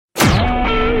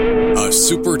A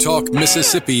Super Talk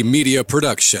Mississippi media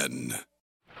production.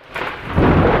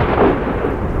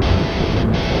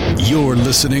 You're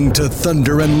listening to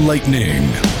Thunder and Lightning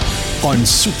on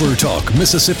Super Talk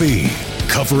Mississippi,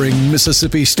 covering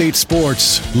Mississippi State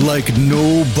sports like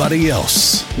nobody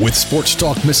else. With Sports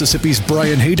Talk Mississippi's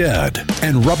Brian Haydad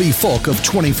and Robbie Falk of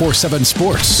 24/7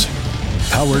 Sports.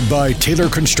 Powered by Taylor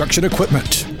Construction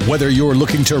Equipment. Whether you're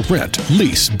looking to rent,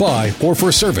 lease, buy, or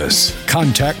for service,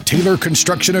 contact Taylor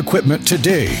Construction Equipment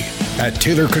today at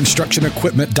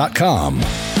TaylorConstructionEquipment.com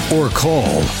or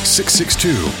call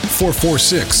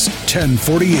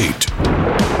 662-446-1048.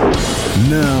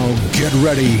 Now get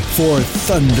ready for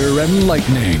Thunder and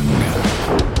Lightning.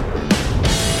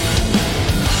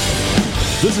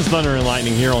 This is Thunder and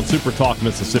Lightning here on Super Talk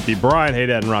Mississippi. Brian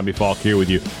Haydad and Robbie Falk here with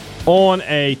you on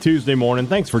a Tuesday morning.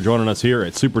 Thanks for joining us here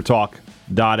at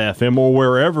supertalk.fm or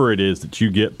wherever it is that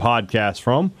you get podcasts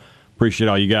from. Appreciate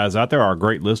all you guys out there, our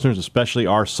great listeners, especially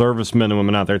our servicemen and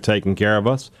women out there taking care of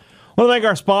us. I want to thank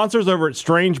our sponsors over at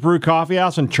Strange Brew Coffee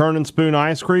House and Churn and Spoon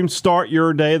Ice Cream. Start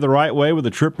your day the right way with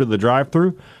a trip to the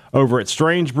drive-thru over at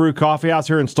Strange Brew Coffee House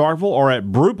here in Starkville or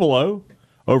at Brupolo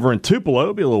over in Tupelo.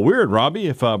 It'd be a little weird, Robbie,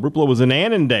 if Brupolo was in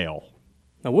Annandale.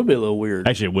 That would be a little weird.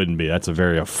 Actually, it wouldn't be. That's a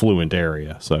very affluent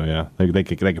area. So, yeah, they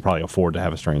could probably afford to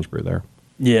have a Strange Brew there.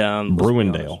 Yeah.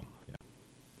 Bruindale. Yeah.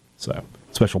 So,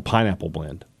 special pineapple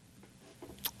blend.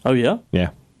 Oh, yeah?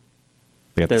 Yeah.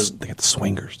 They got the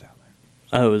swingers down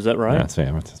there. Oh, is that right? That's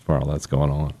where all that's going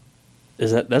on.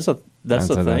 Is that's a thing? That's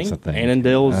a thing.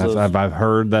 Annandale's I've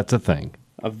heard that's a thing.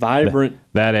 A vibrant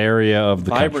that area of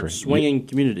the vibrant country. Swinging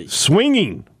community.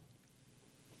 Swinging.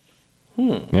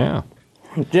 Yeah.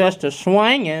 Just a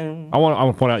swinging. I want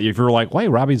to point out, if you're like, wait,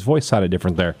 Robbie's voice sounded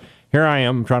different there. Here I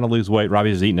am trying to lose weight.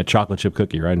 Robbie's eating a chocolate chip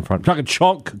cookie right in front. Chocolate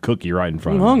chunk cookie right in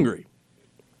front I'm of me. hungry.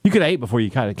 You could have ate before you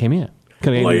kind of came in.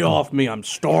 Lay off me. I'm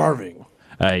starving.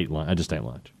 I just ate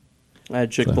lunch. I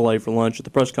had Chick-fil-A for lunch at the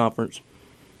press conference.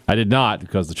 I did not,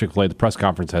 because the Chick-fil-A at the press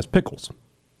conference has pickles.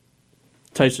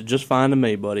 Tasted just fine to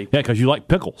me, buddy. Yeah, because you like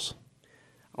pickles.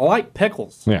 I like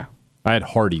pickles. Yeah. I had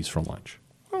Hardee's for lunch.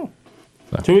 Oh.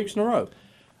 So. 2 weeks in a row.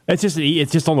 It's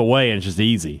just on the way, and it's just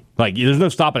easy. Like, there's no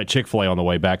stopping at Chick-fil-A on the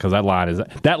way back, because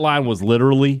that line was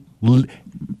literally in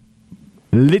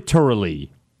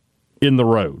the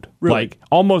road. Really? Like,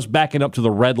 almost backing up to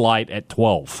the red light at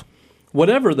 12.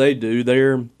 Whatever they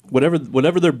do,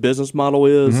 whatever their business model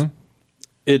is,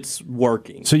 it's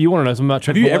working. So you want to know something about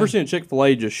Chick-fil-A? Have you ever seen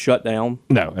Chick-fil-A just shut down?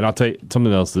 No, and I'll tell you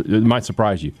something else that it might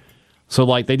surprise you. So,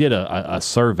 like, they did a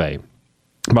survey.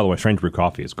 By the way, Strange Brew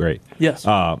Coffee is great. Yes.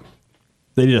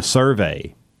 They did a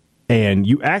survey, and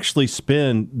you actually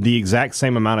spend the exact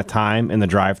same amount of time in the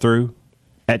drive-thru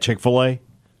at Chick-fil-A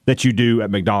that you do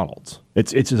at McDonald's.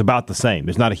 It's about the same.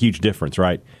 There's not a huge difference,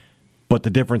 right? But the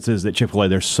difference is that Chick-fil-A,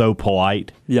 they're so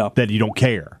polite that you don't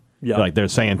care. Yeah. Like, they're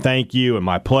saying thank you and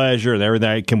my pleasure and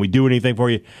everything. Can we do anything for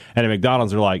you? And at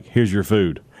McDonald's, they're like, here's your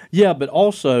food. Yeah, but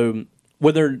also,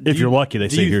 if you're lucky, they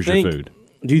say here's your food.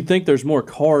 Do you think there's more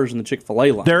cars in the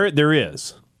Chick-fil-A line? There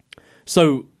is.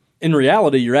 So, in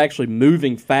reality, you're actually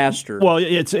moving faster. Well,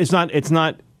 it's not.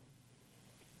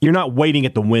 You're not waiting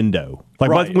at the window. Like,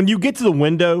 right. When you get to the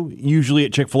window, usually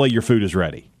at Chick-fil-A, your food is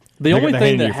ready. The only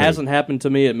thing that hasn't happened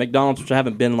to me at McDonald's, which I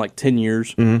haven't been in like 10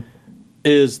 years,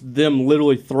 is them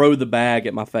literally throw the bag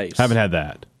at my face. Haven't had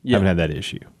that. Yeah. Haven't had that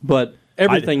issue. But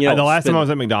everything else. The last time I was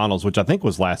at McDonald's, which I think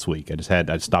was last week, I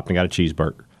stopped and got a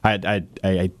cheeseburger. I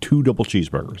had 2 double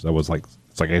cheeseburgers. That was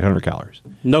it's like 800 calories.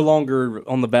 No longer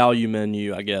on the value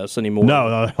menu, I guess, anymore.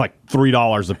 No, they're like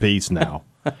 $3 a piece now.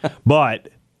 But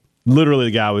literally,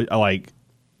 the guy was like,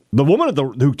 the woman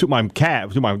who took my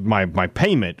cab, my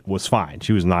payment was fine.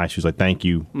 She was nice. She was like, "Thank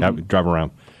you." Drive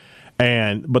around,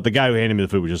 but the guy who handed me the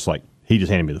food was just like, he just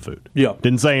handed me the food. Yeah,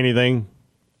 didn't say anything.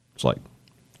 It's like,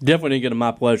 definitely didn't get a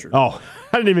my pleasure. Oh,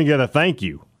 I didn't even get a thank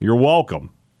you. You're welcome.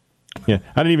 Yeah,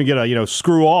 I didn't even get a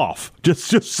screw off.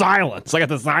 Just silence. I got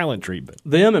the silent treatment.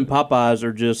 Them and Popeyes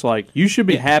are just like, you should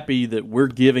be happy that we're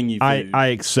giving you food. I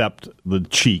accept the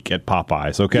cheek at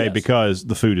Popeyes, okay, because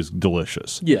the food is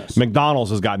delicious. Yes.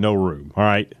 McDonald's has got no room. All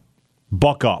right,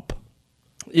 buck up.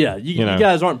 Yeah, you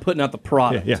guys aren't putting out the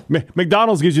product. Yeah.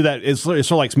 McDonald's gives you that. It's sort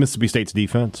of like Mississippi State's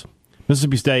defense.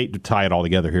 Mississippi State, to tie it all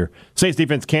together here, State's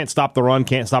defense can't stop the run,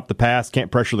 can't stop the pass,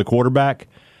 can't pressure the quarterback.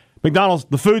 McDonald's,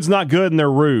 the food's not good and they're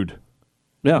rude.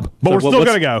 Yeah. But we're still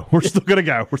going to go. We're still going to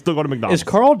go. We're still going to McDonald's. Is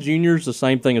Carl Jr.'s the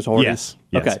same thing as Hardee's?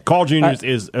 Yes. Okay. Carl Jr.'s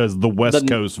is the West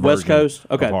Coast version West Coast?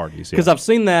 Okay. of Hardee's. Because I've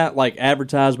seen that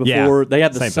advertised before. Yeah. They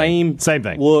have the same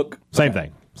thing. look. Same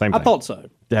thing. I thought so.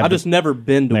 I've just never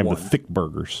been to one. They have the thick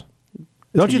burgers.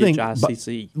 Don't you think?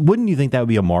 THICC. Wouldn't you think that would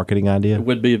be a marketing idea? It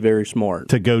would be very smart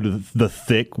To go to the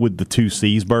thick with the 2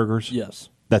 C's burgers? Yes.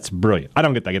 That's brilliant. I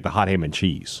don't get the hot ham and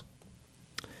cheese.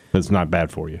 It's not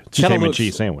bad for you. It's just ham and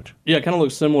cheese sandwich. Yeah, it kind of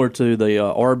looks similar to the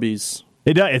Arby's.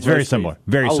 It does. It's very similar.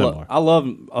 Very similar. I love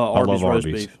Arby's roast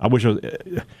beef. I wish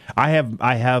I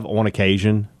have on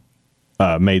occasion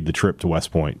made the trip to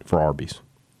West Point for Arby's.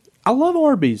 I love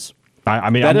Arby's.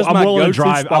 I'm willing to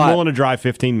drive. I'm willing to drive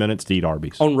 15 minutes to eat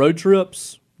Arby's on road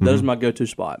trips. That is my go-to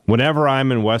spot. Whenever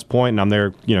I'm in West Point and I'm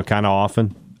there, kind of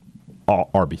often,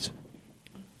 Arby's.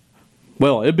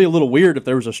 Well, it'd be a little weird if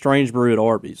there was a Strange Brew at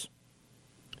Arby's.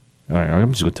 All right,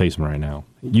 I'm just going to tell you something right now.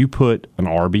 You put an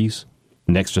Arby's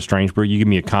next to Strange Brew, you give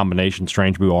me a combination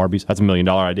Strange Brew Arby's, that's $1 million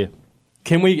idea.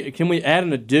 Can we add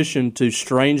an addition to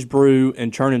Strange Brew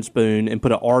and Churn and Spoon and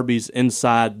put an Arby's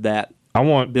inside that I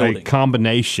want building? A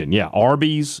combination. Yeah,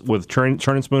 Arby's with Churn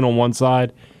and Spoon on one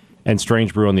side and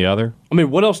Strange Brew on the other. I mean,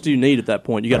 what else do you need at that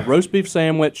point? You got a roast beef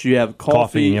sandwich, you have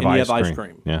coffee and you have ice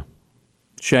cream. Yeah.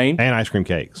 Shane? And ice cream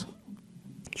cakes.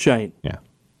 Shane. Yeah.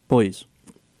 Please.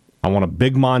 I want a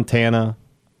Big Montana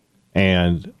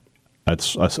and what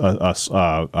is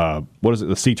it?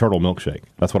 The Sea Turtle milkshake.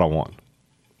 That's what I want.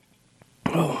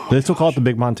 Do they still call it the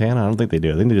Big Montana? I don't think they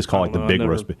do. I think they just call it the Big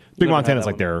Roast Beef. Big Montana's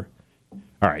like their.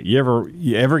 All right, you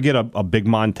ever get a Big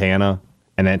Montana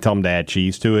and then tell them to add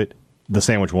cheese to it? The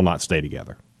sandwich will not stay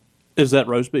together. Is that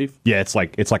roast beef? Yeah, it's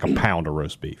like a pound of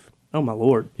roast beef. Oh my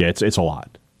Lord! Yeah, it's a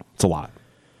lot. It's a lot.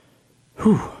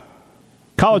 Whew.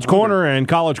 College Corner and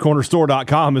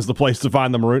collegecornerstore.com is the place to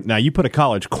find the maroon. Now, you put a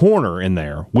College Corner in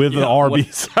there with the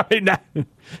Arby's. I mean,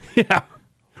 yeah.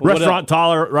 Restaurant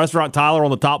Tyler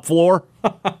on the top floor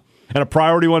and a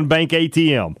Priority One Bank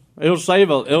ATM. It'll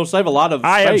save a lot of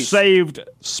space. I have saved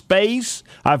space.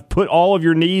 I've put all of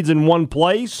your needs in one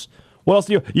place. What else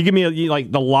do you give me?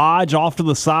 Like the Lodge off to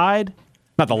the side?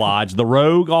 Not the Lodge, the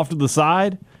Rogue off to the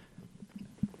side.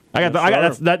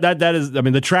 That is. I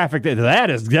mean, the traffic that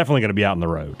is definitely going to be out on the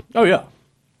road. Oh yeah,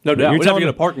 no doubt. We'd have to get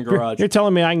a parking garage. You're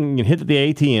telling me I can hit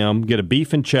the ATM, get a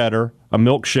beef and cheddar, a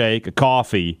milkshake, a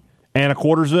coffee, and a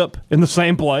quarter zip in the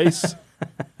same place?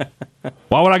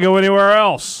 Why would I go anywhere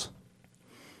else?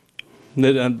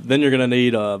 Then you're going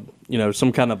to need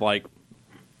some kind of like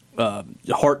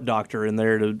heart doctor in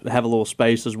there to have a little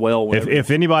space as well.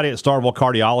 If anybody at Starville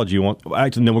Cardiology wants,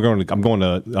 actually, then I'm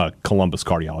going to Columbus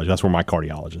Cardiology. That's where my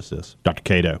cardiologist is, Dr.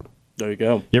 Cato. There you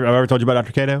go. Have I ever told you about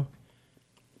Dr. Cato?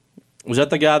 Was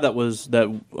that the guy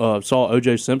that saw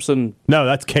O.J. Simpson? No,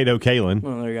 that's Cato Kalin.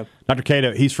 Oh, there you go. Dr.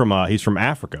 Cato, he's from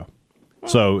Africa,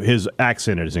 so his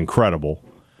accent is incredible,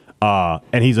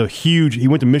 and he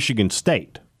went to Michigan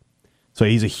State, so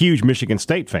he's a huge Michigan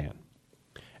State fan.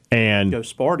 And go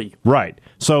Sparty. Right.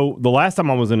 So the last time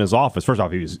I was in his office, first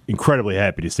off, he was incredibly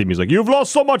happy to see me. He's like, "You've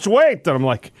lost so much weight." And I'm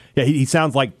like, yeah, he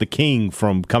sounds like the king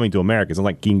from Coming to America. He sounds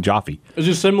like King Joffrey. Is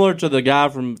it similar to the guy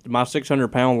from My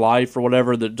 600-Pound Life or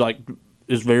whatever that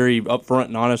is very upfront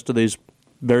and honest to these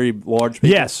very large people?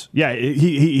 Yes. Yeah.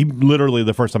 He literally,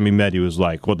 the first time he met, he was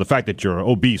like, "Well, the fact that you're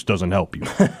obese doesn't help you."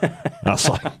 I was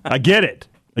like, I get it,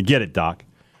 Doc.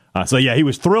 So yeah, he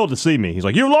was thrilled to see me. He's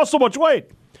like, "You lost so much weight."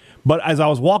 But as I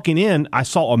was walking in, I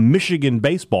saw a Michigan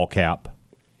baseball cap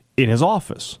in his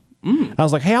office. I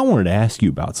was like, "Hey, I wanted to ask you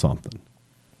about something.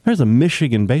 There's a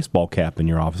Michigan baseball cap in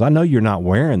your office. I know you're not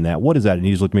wearing that. What is that?" And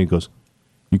he just looked at me and goes,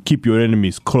 "You keep your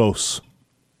enemies close."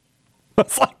 I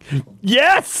was like,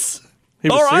 "Yes!"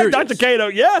 All right, serious. Dr. Cato.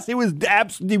 Yes, he was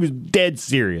dead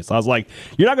serious. I was like,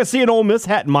 "You're not going to see an Ole Miss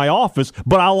hat in my office,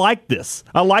 but I like this.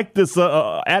 I like this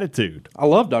attitude." I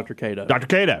love Dr. Cato. Dr.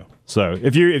 Cato. So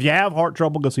if you have heart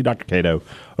trouble, go see Dr. Cato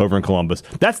over in Columbus.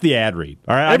 That's the ad read.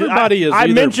 All right. I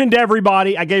mentioned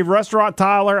everybody. I gave Restaurant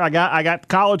Tyler. I got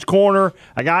College Corner.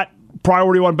 I got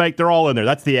Priority One Bank. They're all in there.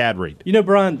 That's the ad read. You know,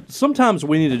 Brian, sometimes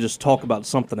we need to just talk about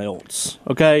something else.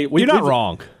 Okay? You're not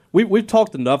wrong. We've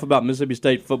talked enough about Mississippi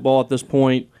State football at this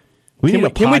point.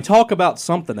 Can we talk about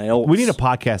something else? We need a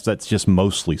podcast that's just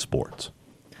mostly sports.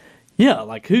 Yeah,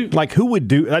 like who would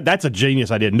do that? That's a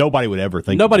genius idea. Nobody would ever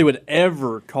think. Nobody would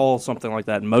ever call something like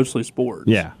that mostly sports.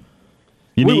 Yeah,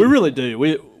 we really do.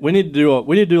 We need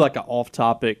to do like an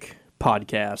off-topic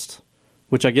podcast,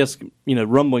 which I guess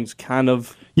Rumblings kind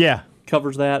of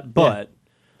covers that, but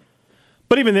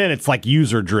even then it's like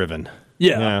user driven.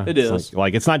 Yeah, it is.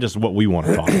 Like it's not just what we want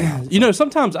to talk about.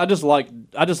 Sometimes I just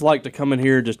like to come in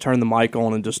here and just turn the mic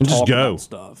on and just talk about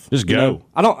stuff. Just go.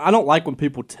 I don't like when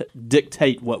people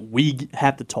dictate what we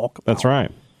have to talk about. That's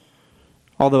right.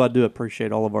 Although I do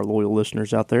appreciate all of our loyal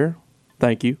listeners out there.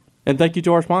 Thank you. And thank you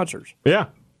to our sponsors. Yeah.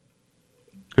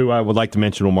 Who I would like to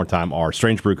mention one more time are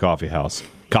Strange Brew Coffee House,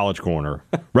 College Corner,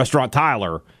 Restaurant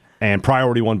Tyler, and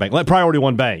Priority One Bank. Let Priority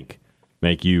One Bank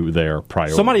make you their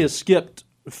priority. Somebody has skipped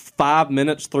 5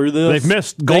 minutes through this. They've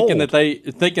missed gold.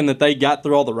 Thinking that they got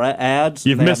through all the ads.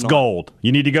 You've missed gold.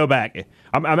 You need to go back.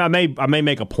 I may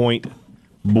make a point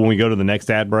when we go to the next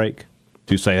ad break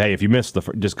to say, hey, if you missed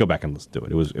just go back and listen to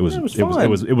it.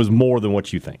 It was more than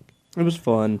what you think. It was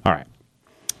fun. All right,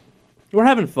 we're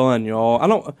having fun,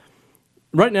 y'all.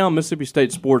 Right now, Mississippi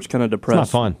State sports kind of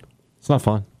depressed. It's not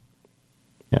fun.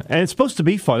 Yeah, and it's supposed to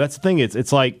be fun. That's the thing.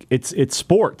 It's like it's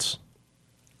sports.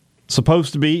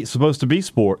 Supposed to be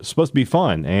sport. Supposed to be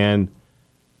fun, and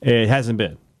it hasn't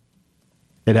been.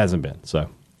 So,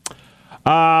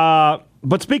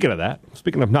 but speaking of that,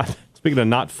 speaking of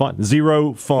not fun,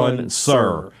 zero fun,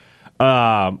 sir.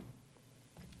 I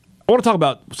want to talk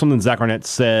about something Zach Arnett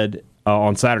said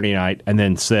on Saturday night, and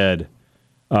then said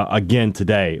again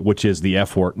today, which is the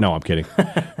F word. No, I'm kidding.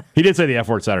 He did say the F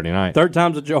word Saturday night. Third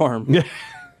time's a charm. Yeah.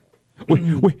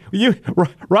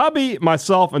 Robbie,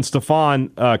 myself, and Stefan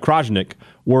Krajnik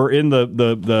were in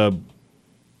the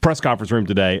press conference room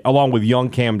today, along with young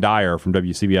Cam Dyer from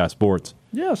WCBI Sports.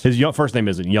 Yes. His first name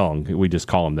isn't Young. We just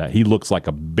call him that. He looks like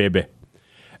a baby.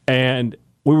 And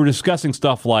we were discussing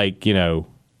stuff like,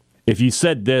 if you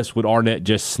said this, would Arnett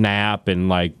just snap?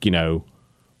 And,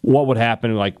 what would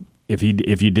happen, if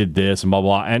you did this and blah,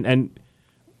 blah, blah. And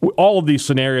all of these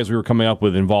scenarios we were coming up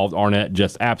with involved Arnett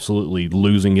just absolutely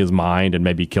losing his mind and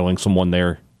maybe killing someone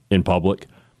there in public.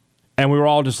 And we were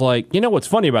all just like, what's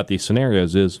funny about these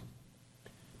scenarios is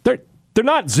they're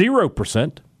not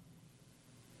 0%.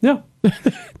 Yeah.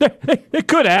 It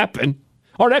could happen.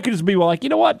 Arnett could just be like, you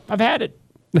know what? I've had it.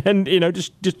 And,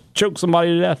 just choke somebody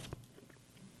to death.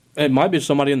 It might be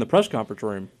somebody in the press conference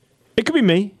room. It could be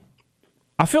me.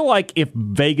 I feel like if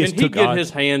Vegas took his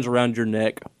hands around your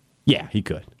neck? Yeah, he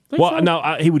could. Well, so?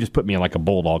 No, he would just put me in like a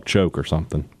bulldog choke or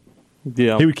something.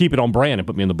 Yeah. He would keep it on brand and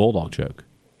put me in the bulldog choke.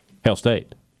 Hail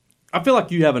State. I feel like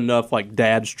you have enough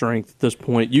dad strength at this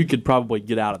point. You could probably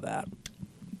get out of that.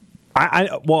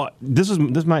 Well,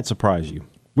 this might surprise you.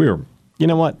 You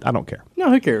know what? I don't care. No,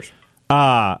 who cares? This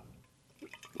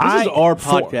is our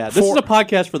podcast. This is a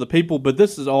podcast for the people, but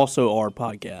this is also our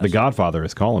podcast. The Godfather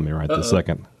is calling me right this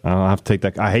second. I'll have to take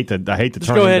that. I hate to Just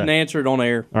turn. Go ahead and answer it on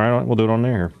air. All right, we'll do it on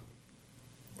air.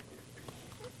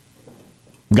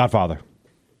 Godfather,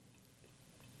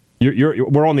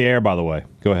 we're on the air, by the way.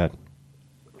 Go ahead.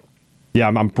 Yeah,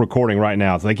 I'm recording right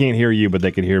now, so they can't hear you, but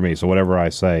they can hear me. So whatever I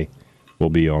say will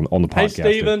be on the podcast.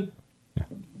 Hey, Steven. Yeah.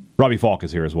 Robbie Falk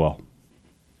is here as well.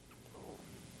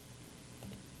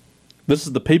 This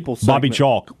is the people segment. Bobby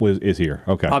Chalk is here.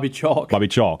 Okay. Bobby Chalk.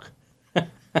 Yeah.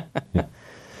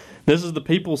 This is the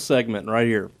people segment right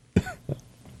here.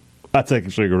 That's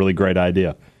actually a really great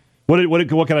idea.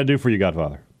 What can I do for you,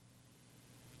 Godfather?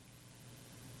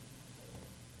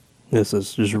 This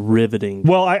is just riveting.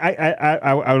 Well,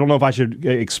 I don't know if I should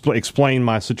explain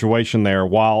my situation there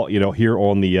while here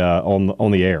on the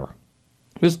air.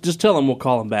 Just tell him we'll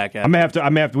call him back.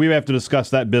 We have to discuss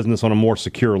that business on a more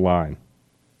secure line.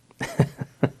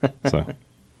 So,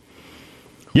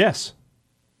 yes,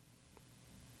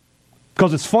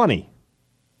 because it's funny.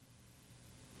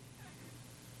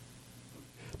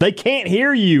 They can't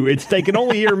hear you. They can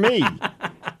only hear me.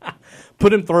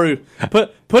 Put him through.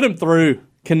 Put him through.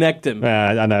 Connect him.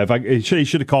 I know. He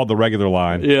should have called the regular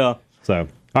line. Yeah. So,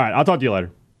 all right. I'll talk to you later.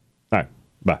 All right.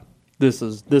 Bye. This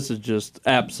is just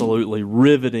absolutely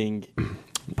riveting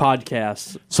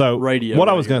podcast. So, radio. What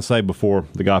I was going to say before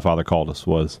the Godfather called us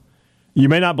was, you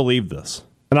may not believe this,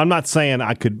 and I'm not saying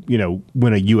I could,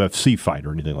 win a UFC fight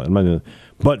or anything like that.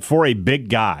 But for a big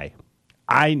guy,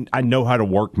 I know how to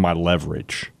work my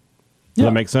leverage. Does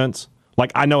that make sense?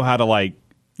 I know how to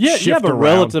shift you have a around.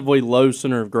 relatively low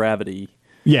center of gravity.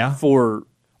 Yeah. For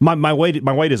my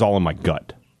weight is all in my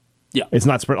gut. Yeah. It's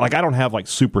not spread. I don't have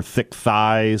super thick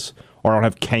thighs, or I don't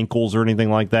have cankles or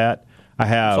anything like that. I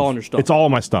have. It's all in your stomach. It's all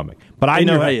in my stomach. But I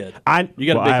know head. I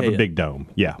have a big dome.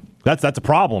 Yeah. That's a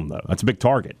problem though. That's a big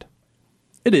target.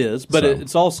 It is, but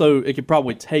it's also it could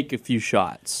probably take a few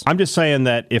shots. I'm just saying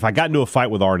that if I got into a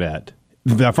fight with Arnett,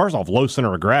 first off, low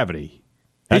center of gravity.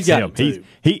 That's he's got him. It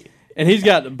too. He's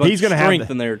got a bunch of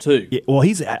strength in there too. Yeah, well,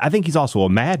 I think he's also a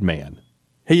madman.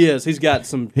 He is. He's got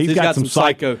some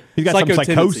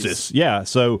psychosis. Yeah.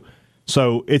 So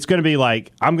it's going to be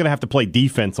I'm going to have to play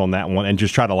defense on that one and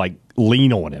just try to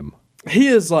lean on him. He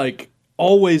is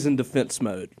always in defense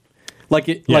mode.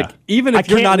 Even if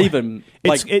you're not even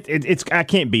I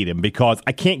can't beat him because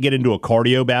I can't get into a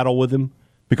cardio battle with him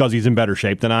because he's in better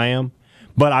shape than I am.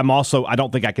 But I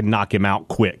don't think I can knock him out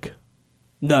quick.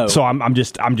 No. So I'm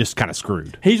just kind of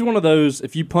screwed. He's one of those,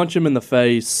 if you punch him in the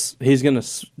face, he's going to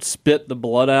spit the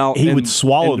blood out. He would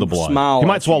swallow the blood. Smile he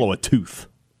might swallow a tooth.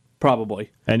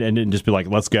 Probably. And just be like,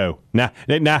 let's go. Now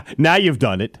you've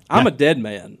done it. I'm a dead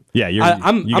man. Yeah, you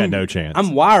got no chance.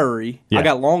 I'm wiry. Yeah. I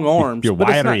got long arms. You're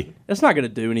wiry. It's not going to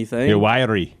do anything. You're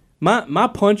wiry. My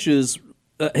punches,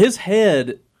 his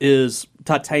head is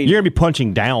titanium. You're going to be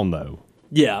punching down, though.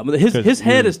 Yeah, his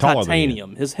head is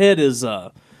titanium. His head is,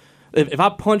 if I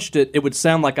punched it, it would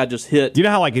sound like I just hit you know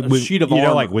how like a sheet of armor. You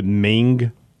know, like with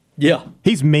Ming? Yeah.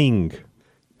 He's Ming.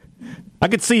 I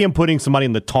could see him putting somebody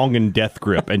in the Tongan death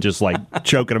grip and just like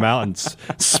choking him out and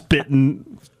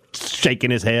spitting, shaking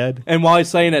his head. And while he's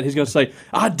saying that, he's going to say,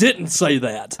 I didn't say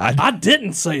that. I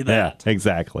didn't say that. Yeah,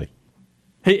 exactly.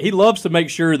 He loves to make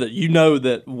sure that you know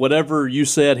that whatever you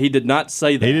said, he did not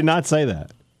say that. He did not say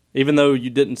that. Even though you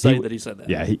didn't say that he said that.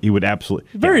 Yeah, he would absolutely.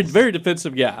 Very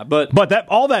defensive guy. But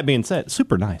all that being said,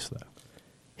 super nice, though.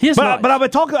 He is nice. But I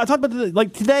talked about,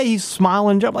 like, today he's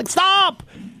smiling. I'm like, stop!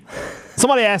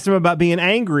 Somebody asked him about being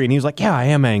angry, and he was like, yeah, I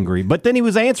am angry. But then he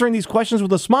was answering these questions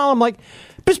with a smile. I'm like,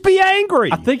 just be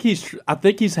angry. I think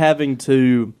he's having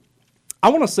to. I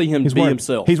want to see him be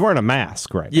himself. He's wearing a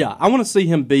mask, right? Yeah, I want to see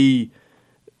him be,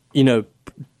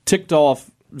 ticked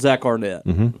off Zach Arnett,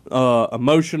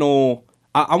 emotional.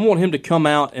 I want him to come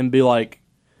out and be like,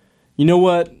 you know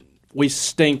what? We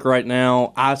stink right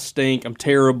now. I stink. I'm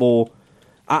terrible.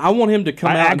 I want him to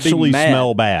come out and be mad. I actually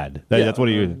smell bad. That's what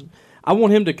he. I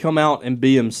want him to come out and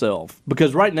be himself,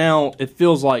 because right now it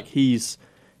feels like he's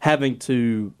having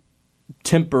to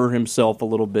temper himself a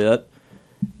little bit,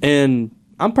 and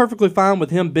I'm perfectly fine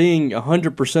with him being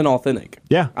 100% authentic.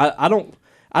 Yeah, I don't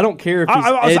care if he's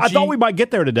edgy. I thought we might get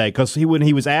there today, because when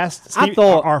he was asked,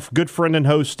 our good friend and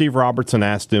host Steve Robertson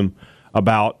asked him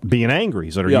about being angry.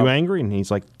 He said, "Are you angry?" And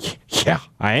he's like, "Yeah,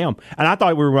 I am." And I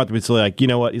thought we were about to be like, you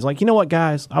know what? He's like, you know what,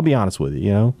 guys? I'll be honest with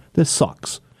you. This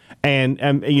sucks. And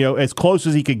as close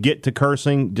as he could get to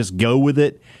cursing, just go with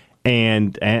it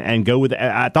and go with it.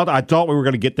 I thought we were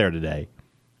going to get there today,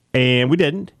 and we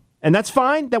didn't. And that's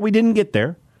fine that we didn't get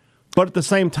there. But at the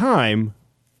same time,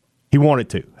 he wanted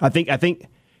to. I think.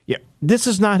 Yeah, this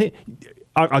is not it.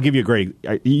 I'll give you a grade.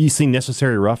 You seen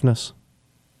Necessary Roughness?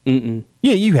 Mm-mm.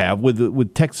 Yeah, you have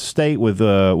with Texas State with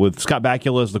Scott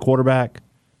Bakula as the quarterback.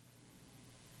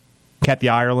 Kathy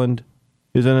Ireland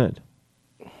is in it.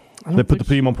 They put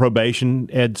him on probation.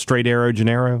 Ed Straight Arrow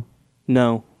Gennaro.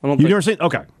 No, I don't. You've never seen?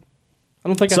 Okay, I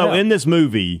don't think. So in this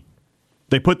movie,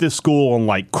 they put this school on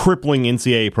like crippling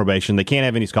NCAA probation. They can't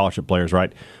have any scholarship players,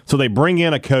 right? So they bring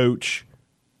in a coach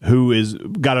who is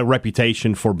got a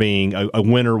reputation for being a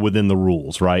winner within the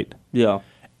rules, right? Yeah.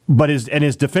 But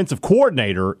his defensive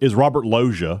coordinator is Robert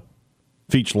Loggia,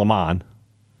 Feach Lamont,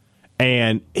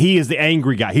 and he is the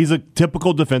angry guy. He's a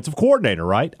typical defensive coordinator,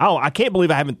 right? Oh, I can't believe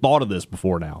I haven't thought of this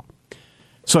before now.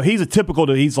 So he's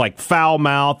he's like foul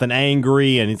mouthed and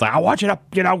angry, and he's like, I want you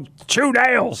to, chew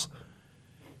nails.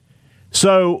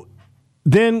 So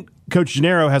then Coach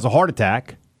Gennaro has a heart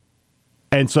attack,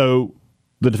 and so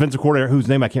the defensive coordinator, whose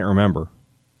name I can't remember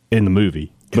in the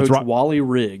movie, Coach Wally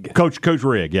Rigg. Coach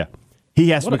Rigg, yeah. He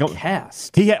has what to become a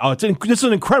cast. this is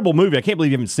an incredible movie. I can't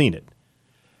believe you haven't seen it.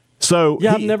 So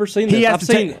yeah, I've never seen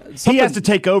this. He has to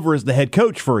take over as the head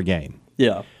coach for a game.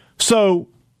 Yeah. So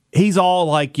he's all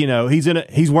like,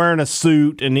 he's wearing a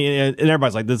suit, and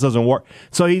everybody's like, this doesn't work.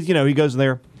 So he goes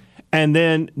there, and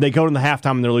then they go to the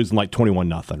halftime and they're losing like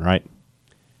 21-0, right?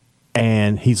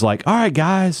 And he's like, all right,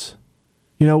 guys,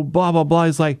 blah blah blah.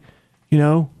 He's like,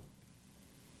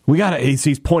 we gotta.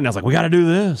 He's pointing. I was like, we got to do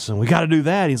this and we got to do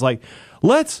that. He's like,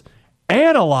 let's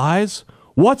analyze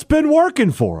what's been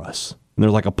working for us. And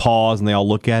there's like a pause, and they all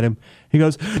look at him. He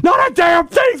goes, not a damn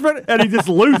thing's been, and he just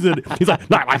loses it. He's like,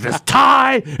 not like this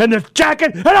tie and this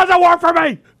jacket. It doesn't work for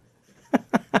me.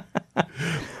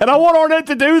 And I want Arnett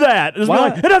to do that. Just be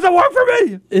like, it doesn't work for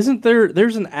me. Isn't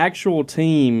there's an actual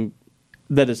team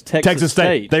that is Texas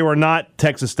State? They were not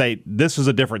Texas State. This is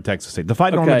a different Texas State. The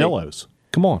Fighting Armadillos.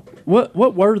 Come on.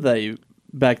 What were they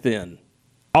back then?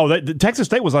 Oh, the Texas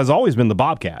State has always been the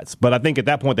Bobcats, but I think at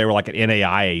that point they were like an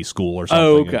NAIA school or something.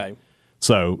 Oh, okay.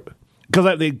 So,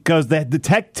 because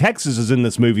Texas is in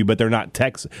this movie, but they're not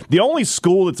Texas. The only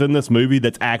school that's in this movie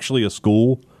that's actually a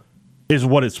school is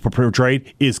what it's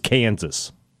portrayed is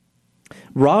Kansas.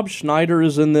 Rob Schneider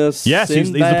is in this. Yes,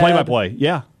 he's the play-by-play.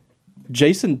 Yeah.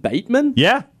 Jason Bateman.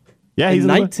 Yeah. Yeah, he's in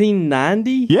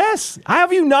 1990. Yes. How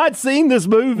have you not seen this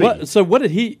movie? So what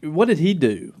did he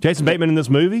do? Jason Bateman in this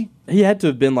movie? He had to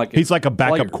have been like he's like a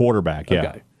backup quarterback. Yeah.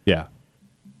 Okay. Yeah.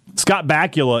 Scott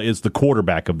Bakula is the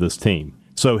quarterback of this team.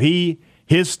 So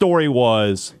his story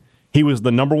was He was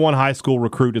the number one high school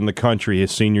recruit in the country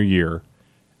his senior year,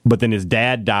 but then his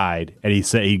dad died, and he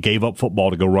said he gave up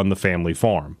football to go run the family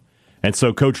farm. And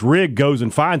so Coach Rigg goes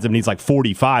and finds him, and he's like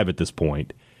 45 at this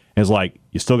point, and is like,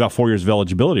 you still got 4 years of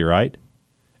eligibility, right?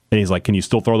 And he's like, can you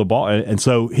still throw the ball? And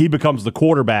so he becomes the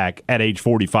quarterback at age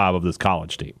 45 of this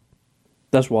college team.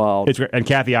 That's wild. It's great. And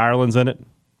Kathy Ireland's in it,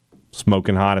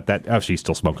 smoking hot at that. Oh, she's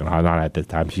still smoking hot, not at that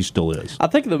time. She still is. I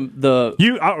think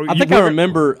I think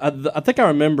I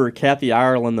remember Kathy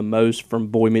Ireland the most from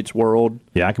Boy Meets World.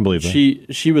 Yeah, I can believe that.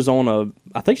 She was on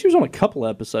a couple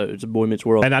episodes of Boy Meets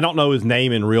World. And I don't know his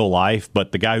name in real life,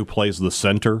 but the guy who plays the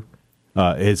center,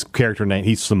 his character name,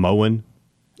 he's Samoan.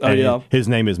 Oh, yeah. His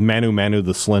name is Manu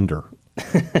the Slender.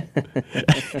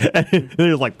 And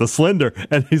he's like, the Slender.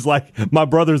 And he's like, my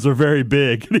brothers are very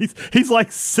big. And he's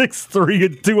like 6'3"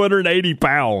 and 280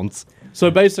 pounds. So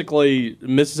basically,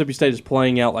 Mississippi State is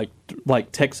playing out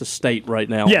like Texas State right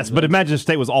now. Yes, but imagine if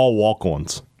State was all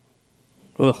walk-ons.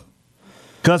 Ugh.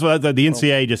 Because that's what the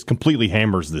NCAA just completely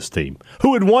hammers this team,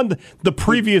 who had won the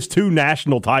previous 2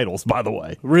 national titles, by the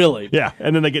way. Really? Yeah,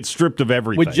 and then they get stripped of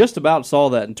everything. We just about saw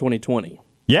that in 2020.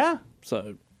 Yeah.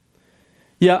 So,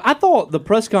 yeah, I thought the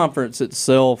press conference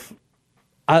itself,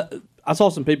 I saw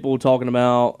some people talking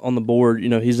about on the board,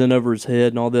 he's in over his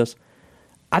head and all this.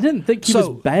 I didn't think he was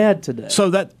bad today. So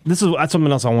that's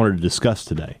something else I wanted to discuss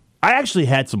today. I actually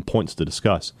had some points to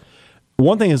discuss.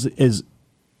 One thing is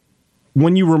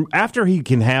when after he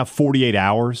can have 48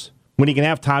 hours, when he can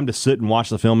have time to sit and watch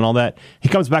the film and all that, he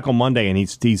comes back on Monday and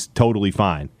he's totally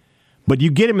fine. But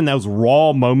you get him in those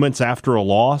raw moments after a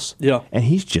loss, and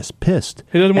he's just pissed.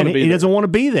 He doesn't want to be there. He doesn't want to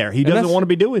be there. He doesn't want to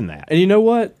be doing that. And you know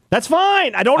what? That's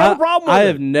fine. I don't have a problem with it. I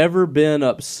have never been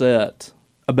upset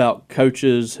about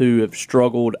coaches who have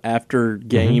struggled after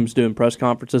games doing press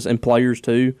conferences, and players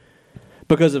too.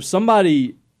 Because if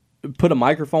somebody put a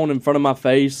microphone in front of my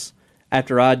face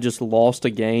after I just lost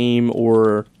a game,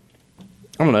 or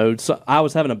I don't know, I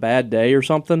was having a bad day or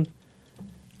something,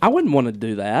 I wouldn't want to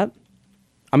do that.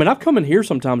 I mean, I've come in here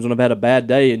sometimes when I've had a bad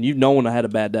day, and you've known I had a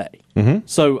bad day. Mm-hmm.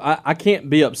 So I can't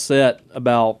be upset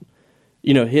about,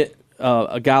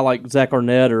 a guy like Zach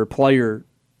Arnett or a player,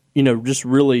 just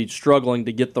really struggling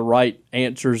to get the right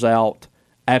answers out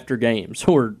after games,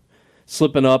 or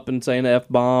slipping up and saying the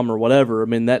F-bomb or whatever. I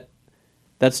mean, that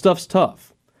stuff's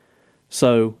tough.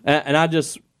 So, and I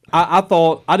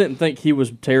didn't think he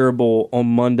was terrible on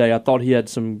Monday. I thought he had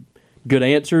some good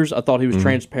answers. I thought he was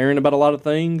transparent about a lot of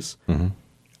things. Mm-hmm.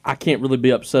 I can't really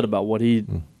be upset about what he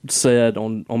said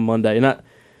on Monday. And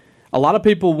a lot of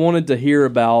people wanted to hear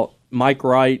about Mike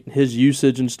Wright, his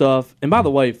usage and stuff. And by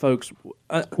the way, folks,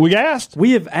 we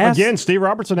have asked again. Steve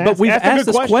Robertson asked, but we've asked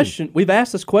this question. We've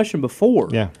asked this question before.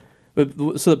 Yeah.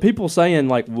 So the people saying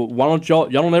like, why don't y'all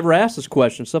don't ever ask this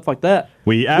question, stuff like that.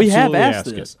 We have asked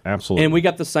this, absolutely, and we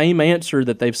got the same answer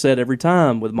that they've said every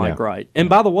time with Mike Wright. And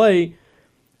by the way,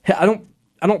 I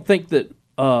don't think that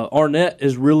Arnett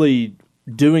is really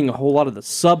doing a whole lot of the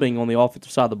subbing on the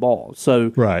offensive side of the ball.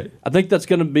 So I think that's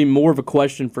going to be more of a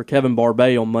question for Kevin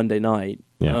Barbay on Monday night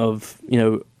of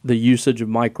the usage of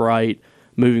Mike Wright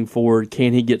moving forward.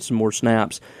 Can he get some more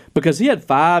snaps? Because he had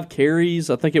 5 carries,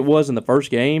 I think it was, in the first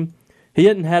game. He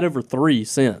hadn't had over 3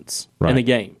 since in a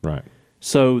game. Right.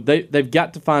 So they've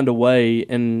got to find a way.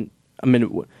 And I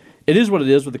mean, it is what it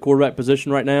is with the quarterback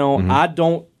position right now. Mm-hmm.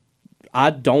 I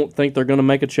don't think they're going to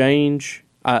make a change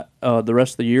the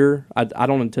rest of the year. I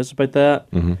don't anticipate that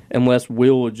unless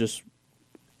Will just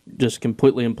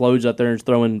completely implodes out there and is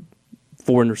throwing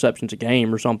 4 interceptions a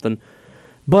game or something.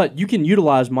 But you can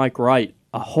utilize Mike Wright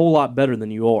a whole lot better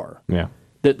than you are. Yeah.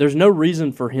 There's no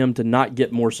reason for him to not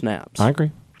get more snaps. I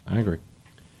agree.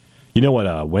 You know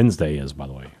what Wednesday is, by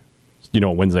the way? You know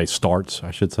what Wednesday starts,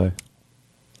 I should say?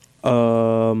 I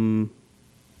don't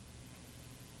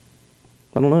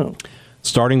know.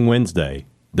 Starting Wednesday,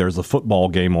 there's a football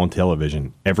game on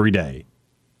television every day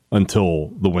until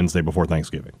the Wednesday before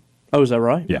Thanksgiving. Oh, is that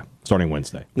right? Yeah, starting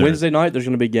Wednesday. Wednesday night, there's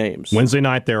going to be games. Wednesday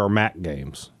night, there are MAC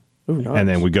games. Ooh, nice. And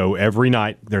then we go every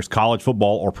night. There's college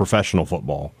football or professional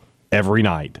football every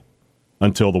night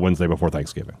until the Wednesday before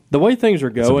Thanksgiving. The way things are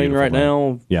going right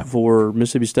now for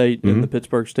Mississippi State and the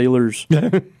Pittsburgh Steelers,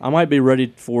 I might be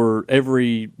ready for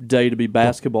every day to be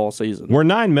basketball season. We're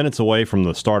 9 minutes away from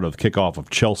the start of kickoff of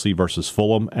Chelsea versus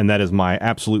Fulham, and that is my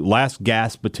absolute last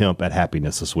gasp attempt at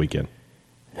happiness this weekend.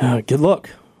 Good luck.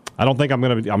 I don't think I'm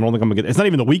going to get. It's not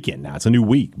even the weekend now; it's a new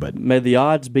week. But may the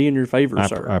odds be in your favor,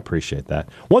 sir. I appreciate that.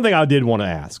 One thing I did want to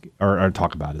ask or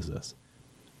talk about is this: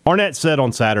 Arnett said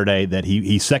on Saturday that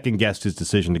he second guessed his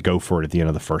decision to go for it at the end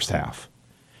of the first half,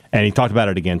 and he talked about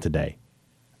it again today.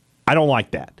 I don't like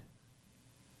that.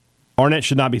 Arnett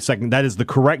should not be second. That is the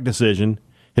correct decision.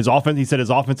 His offense. He said his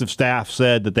offensive staff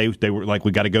said that they were like,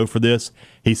 we got to go for this.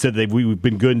 He said we've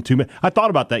been good in 2 minutes. I thought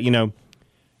about that.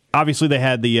 Obviously they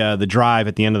had the drive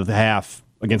at the end of the half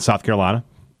against South Carolina,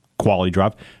 quality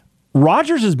drive.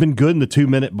 Rodgers has been good in the 2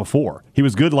 minute before. He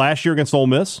was good last year against Ole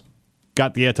Miss.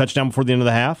 Got the touchdown before the end of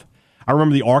the half. I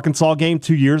remember the Arkansas game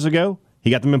 2 years ago. He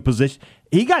got them in position.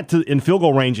 He got in field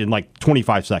goal range in like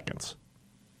 25 seconds.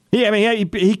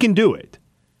 He can do it.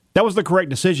 That was the correct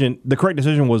decision. The correct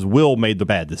decision was Will made the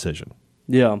bad decision.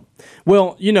 Yeah.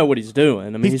 Well, you know what he's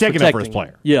doing. I mean, he's taking up for his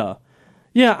player. Yeah.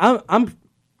 Yeah, I'm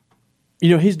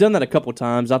he's done that a couple of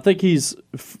times. I think he's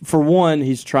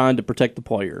trying to protect the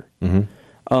player.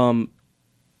 Mm-hmm.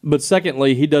 But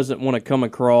secondly, he doesn't want to come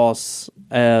across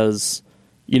as,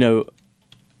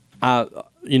 I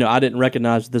didn't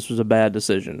recognize this was a bad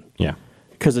decision. Yeah.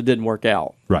 Because it didn't work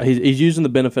out. Right. He's using the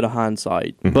benefit of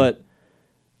hindsight. Mm-hmm. But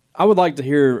I would like to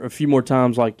hear a few more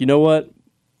times, like, you know what?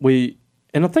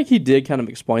 And I think he did kind of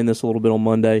explain this a little bit on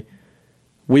Monday.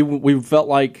 We felt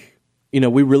like,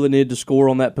 we really needed to score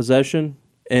on that possession,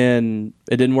 and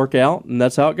it didn't work out, and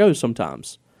that's how it goes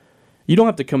sometimes. You don't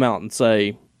have to come out and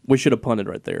say, we should have punted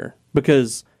right there,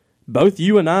 because both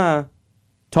you and I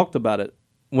talked about it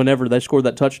whenever they scored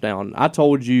that touchdown. I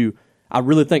told you, I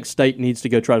really think State needs to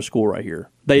go try to score right here.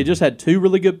 They just had 2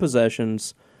 really good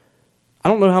possessions. I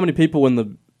don't know how many people in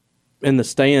the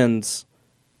stands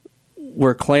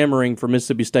were clamoring for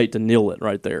Mississippi State to kneel it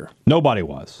right there. Nobody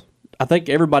was. I think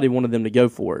everybody wanted them to go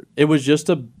for it. It was just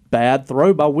a bad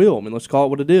throw by Will. I mean, let's call it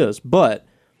what it is. But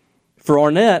for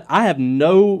Arnett, I have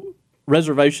no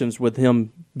reservations with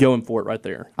him going for it right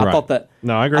there. I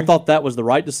agree. I thought that was the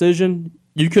right decision.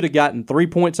 You could have gotten 3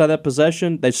 points out of that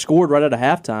possession. They scored right at a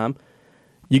halftime.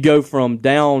 You go from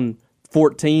down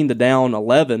 14 to down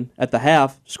 11 at the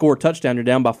half, score a touchdown, you're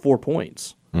down by 4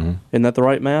 points. Mm-hmm. Isn't that the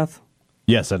right math?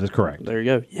 Yes, that is correct. There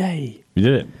you go. Yay. You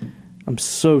did it. I'm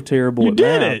so terrible at math.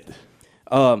 You did it.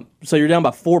 So you're down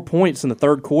by 4 points in the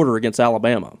third quarter against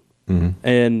Alabama. Mm-hmm.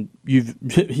 And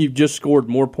you've just scored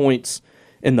more points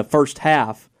in the first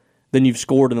half than you've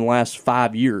scored in the last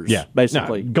 5 years,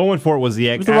 basically. No, going for it was the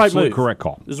absolute correct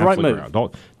call. It was the right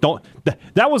move.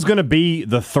 That was going to be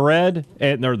the thread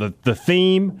or the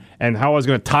theme and how I was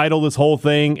going to title this whole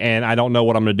thing, and I don't know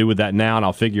what I'm going to do with that now, and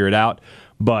I'll figure it out.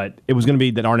 But it was going to be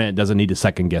that Arnett doesn't need to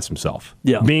second-guess himself.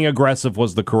 Yeah. Being aggressive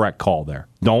was the correct call there.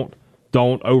 Don't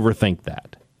overthink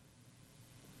that.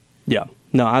 Yeah.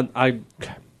 No,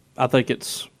 I think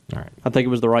it's all right. I think it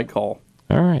was the right call.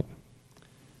 All right.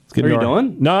 Are you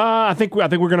done? No, I think we're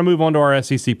going to move on to our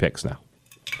SEC picks now.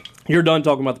 You're done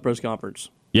talking about the press conference.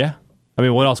 Yeah. I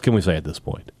mean, what else can we say at this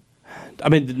point? I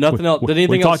mean, nothing else. Did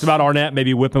anything we else? Talked about Arnett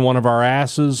maybe whipping one of our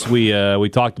asses. We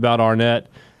talked about Arnett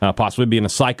possibly being a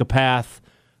psychopath.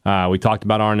 We talked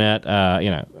about Arnett.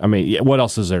 I mean, what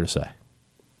else is there to say?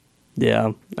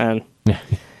 Yeah, and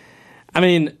I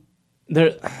mean,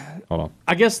 there. Hold on.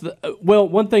 I guess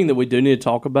one thing that we do need to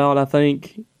talk about, I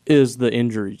think, is the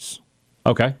injuries.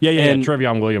 Okay. Yeah. And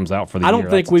Trevion Williams out for the year.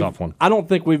 That's a tough one. I don't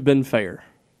think we've been fair.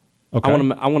 Okay.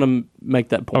 I want to make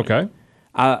that point. Okay.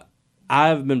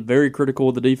 I've been very critical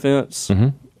of the defense, mm-hmm.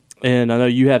 and I know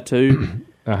you have too.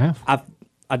 I have.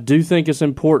 I do think it's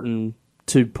important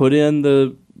to put in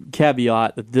the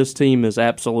caveat that this team is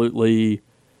absolutely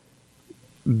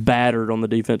battered on the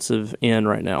defensive end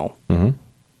right now, mm-hmm.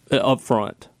 Up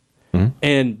front. Mm-hmm.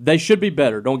 And they should be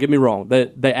better. Don't get me wrong.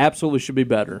 They absolutely should be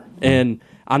better. Mm-hmm. And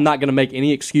I'm not going to make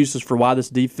any excuses for why this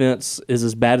defense is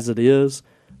as bad as it is.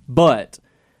 But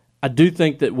I do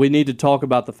think that we need to talk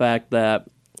about the fact that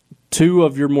 2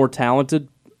 of your more talented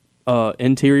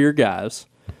interior guys,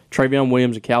 Trevion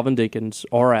Williams and Calvin Dinkins,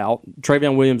 are out.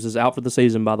 Trevion Williams is out for the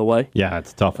season, by the way. Yeah,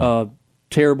 it's a tough one.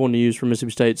 Terrible news for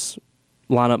Mississippi State's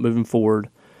lineup moving forward.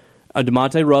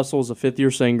 DeMonte Russell is a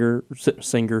fifth-year singer.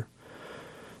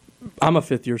 I'm a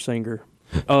fifth-year singer.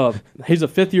 He's a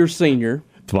fifth-year senior.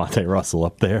 DeMonte Russell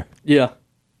up there. Yeah.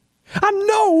 I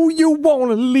know you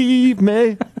want to leave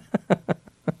me.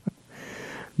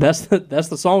 That's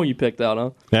the song you picked out, huh?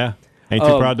 Yeah. Ain't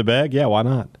too proud to beg? Yeah, why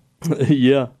not?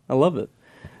 Yeah, I love it.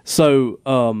 So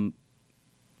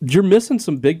you're missing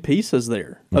some big pieces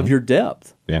there of your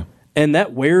depth. Yeah. And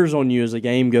that wears on you as the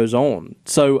game goes on.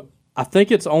 So I think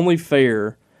it's only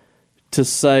fair to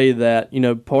say that,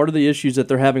 part of the issues that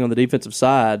they're having on the defensive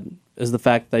side is the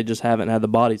fact that they just haven't had the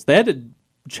bodies. They had to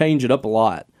change it up a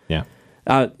lot. Yeah.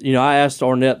 I asked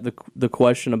Arnett the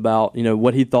question about,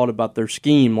 what he thought about their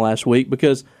scheme last week,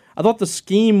 because I thought the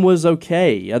scheme was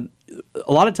okay.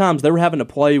 A lot of times they were having to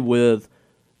play with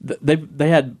they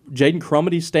had Jaden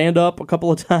Crumity stand up a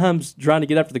couple of times trying to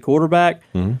get after the quarterback.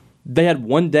 Mm-hmm. they had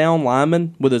one down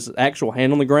lineman with his actual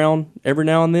hand on the ground every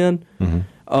now and then.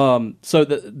 So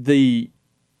the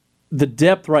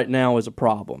depth right now is a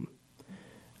problem.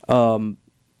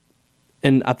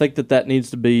 And I think that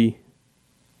needs to be,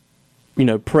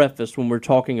 prefaced when we're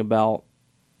talking about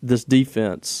this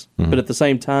defense. But at the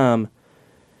same time,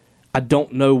 I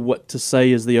don't know what to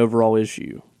say is the overall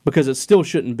issue because it still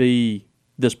shouldn't be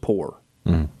this poor.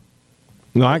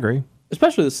 No, I agree.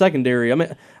 Especially the secondary. I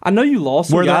mean, I know you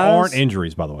lost some Where guys. there aren't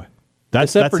injuries, by the way.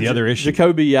 That's the other issue.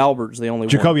 Jacoby Albert's the only one.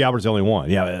 Jacoby Albert's the only one.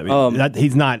 Yeah, I mean,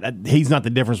 he's not the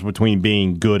difference between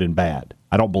being good and bad.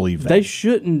 I don't believe that. They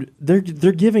shouldn't. They're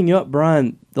giving up,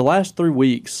 Brian. The last 3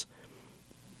 weeks,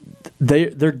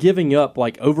 they're giving up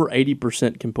like over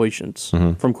 80% completions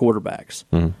from quarterbacks.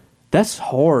 That's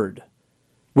hard.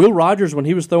 Will Rogers, when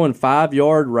he was throwing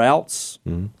 5-yard routes,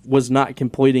 was not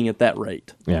completing at that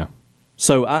rate. Yeah.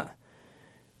 So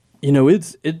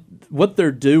it's what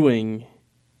they're doing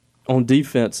on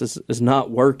defense is not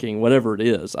working, whatever it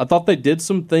is. I thought they did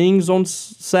some things on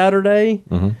Saturday,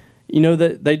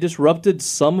 that they disrupted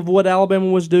some of what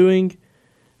Alabama was doing,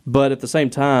 but at the same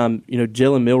time,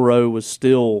 Jalen Milroe was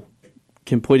still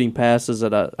completing passes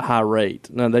at a high rate.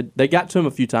 Now, they got to him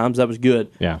a few times. That was good.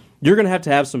 Yeah. You're going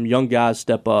to have some young guys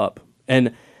step up,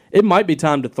 and it might be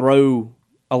time to throw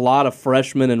a lot of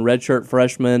freshmen and redshirt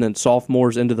freshmen and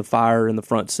sophomores into the fire in the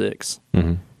front six.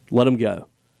 Let them go.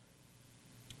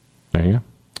 There you go.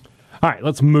 All right,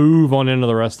 let's move on into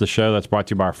the rest of the show. That's brought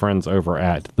to you by our friends over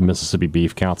at the Mississippi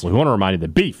Beef Council. We want to remind you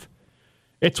that beef,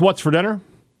 it's what's for dinner.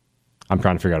 I'm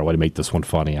trying to figure out a way to make this one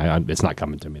funny. It's not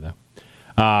coming to me,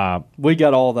 though. We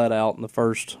got all that out in the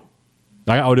first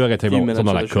I got to tell you about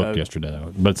something I cooked show. yesterday,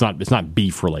 though. But it's not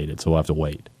beef related, so we'll have to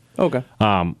wait. Okay.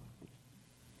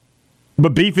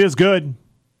 But beef is good.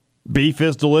 Beef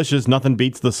is delicious. Nothing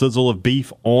beats the sizzle of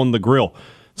beef on the grill.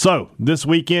 So this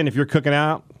weekend, if you're cooking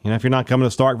out, if you're not coming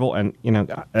to Starkville,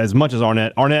 and as much as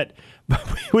Arnett,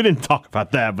 we didn't talk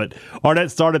about that, but Arnett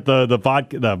started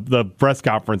the press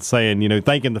conference saying,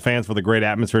 thanking the fans for the great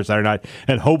atmosphere Saturday night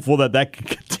and hopeful that could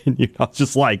continue. I was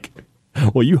just like,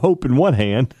 well, you hope in one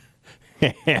hand.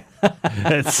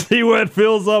 Let's see what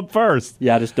fills up first.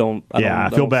 Yeah, I just don't. I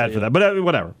feel bad for that, but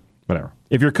whatever.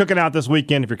 If you're cooking out this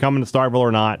weekend, if you're coming to Starkville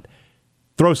or not,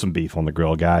 throw some beef on the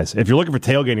grill, guys. If you're looking for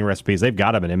tailgating recipes, they've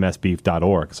got them at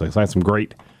msbeef.org. So it's some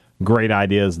great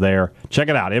ideas there. Check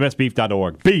it out,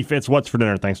 msbeef.org. Beef, it's what's for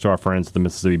dinner, thanks to our friends at the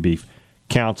Mississippi Beef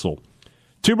Council.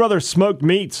 Two Brothers Smoked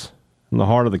Meats in the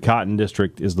heart of the Cotton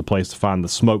District is the place to find the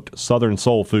smoked Southern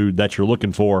soul food that you're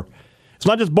looking for. It's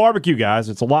not just barbecue, guys.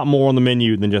 It's a lot more on the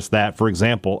menu than just that. For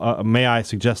example, may I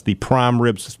suggest the prime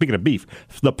ribs, speaking of beef,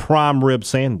 the prime rib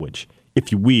sandwich,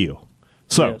 if you will.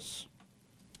 So, yes.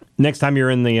 Next time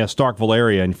you're in the Starkville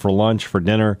area and for lunch, for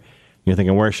dinner, you're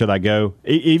thinking, where should I go?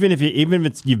 Even if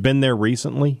you've been there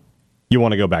recently, you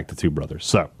want to go back to Two Brothers.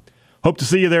 So, hope to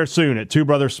see you there soon at Two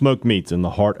Brothers Smoked Meats in the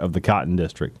heart of the Cotton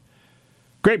District.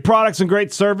 Great products and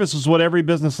great service is what every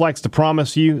business likes to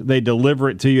promise you. They deliver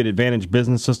it to you at Advantage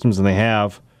Business Systems, and they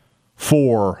have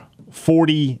for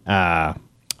 48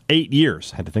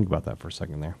 years. I had to think about that for a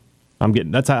second there.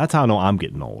 That's how I know I'm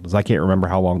getting old, is I can't remember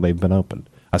how long they've been open.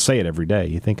 I say it every day.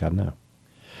 You think I know.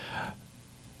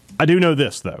 I do know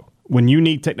this, though. When you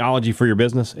need technology for your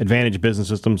business, Advantage Business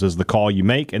Systems is the call you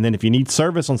make. And then if you need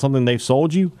service on something they've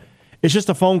sold you, it's just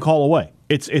a phone call away.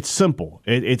 It's simple.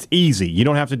 It's easy. You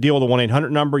don't have to deal with a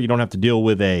 1-800 number. You don't have to deal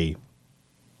with a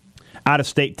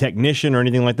out-of-state technician or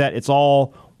anything like that. It's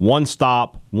all one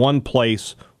stop, one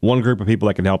place, one group of people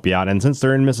that can help you out. And since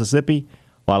they're in Mississippi,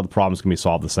 a lot of the problems can be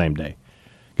solved the same day.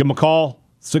 Give them a call,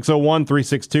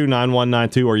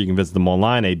 601-362-9192, or you can visit them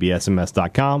online,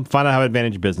 absms.com. Find out how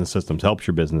Advantage Business Systems helps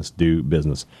your business do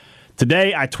business.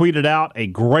 Today, I tweeted out a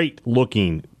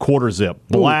great-looking quarter zip,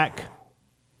 black,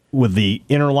 with the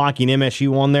interlocking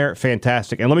MSU on there.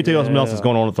 Fantastic. And let me tell you something else that's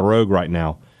going on at the Rogue right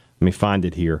now. Let me find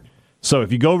it here. So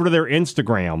if you go over to their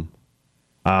Instagram,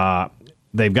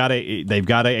 they've got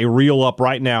a reel up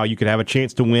right now. You could have a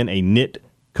chance to win a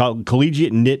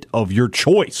collegiate knit of your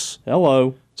choice.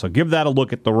 Hello. So give that a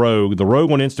look at the Rogue. The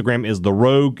Rogue on Instagram is the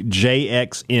Rogue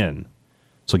JXN.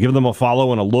 So give them a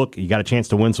follow and a look. You got a chance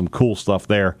to win some cool stuff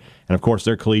there. And, of course,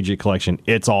 their collegiate collection,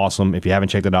 it's awesome. If you haven't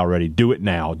checked it out already, do it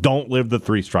now. Don't live the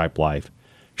three-stripe life.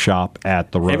 Shop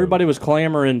at the Rogue. Everybody was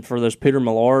clamoring for those Peter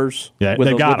Millars with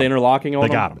the interlocking on them.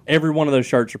 They got them. Every one of those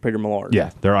shirts are Peter Millard.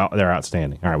 Yeah, they're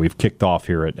outstanding. All right, we've kicked off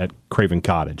here at Craven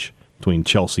Cottage between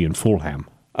Chelsea and Fulham.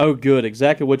 Oh, good.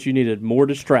 Exactly what you needed. More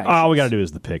distractions. All we got to do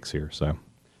is the picks here. So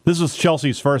this was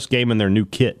Chelsea's first game in their new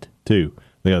kit, too.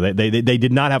 They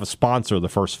did not have a sponsor the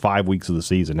first 5 weeks of the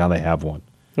season. Now they have one.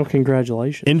 Well,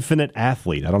 congratulations. Infinite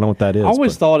athlete. I don't know what that is. I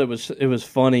always thought it was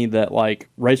funny that like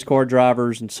race car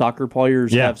drivers and soccer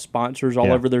players have sponsors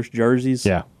all over their jerseys.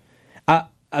 Yeah.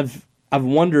 I've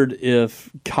wondered if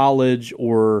college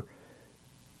or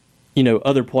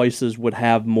other places would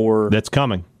have more. That's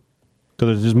coming.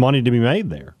 Because there's money to be made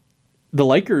there. The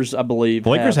Lakers, I believe. The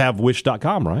Lakers have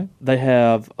Wish.com, right? They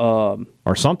have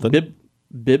or something.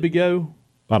 Bibigo.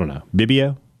 I don't know.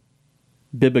 Bibigo.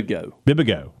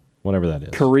 Bibigo. Whatever that is.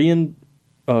 Korean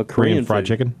fried food.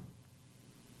 chicken?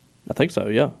 I think so,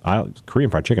 yeah.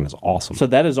 Korean fried chicken is awesome. So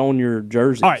that is on your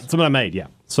jersey. All right, something I made, yeah.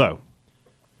 So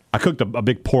I cooked a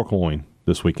big pork loin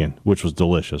this weekend, which was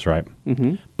delicious, right?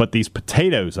 Mm-hmm. But these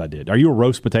potatoes I did. Are you a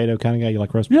roast potato kind of guy? You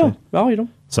like roast potatoes? Yeah, I'll eat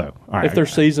them. So, all right. If they're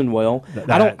seasoned well.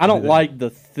 I don't like the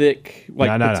thick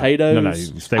potatoes. No,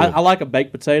 stay with I like a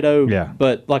baked potato,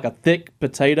 but like a thick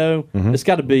potato, it's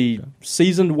got to be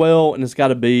seasoned well, and it's got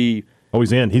to be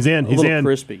he's in. He's in.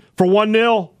 Crispy. For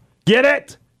 1-0. Get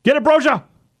it, Broja.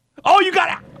 Oh, you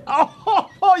got it.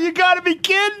 Oh, you got to be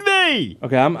kidding me.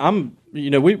 Okay, I'm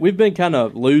we've been kind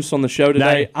of loose on the show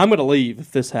today. I'm going to leave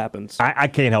if this happens. I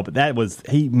can't help it.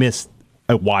 He missed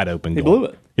a wide open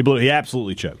goal. He blew it. He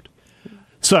absolutely choked.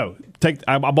 So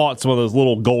I bought some of those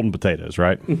little golden potatoes,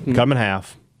 right? Mm-hmm. Cut them in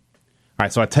half. All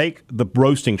right, so I take the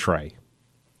roasting tray,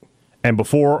 and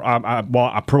before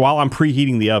while I'm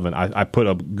preheating the oven, I put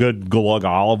a good glug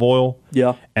of olive oil,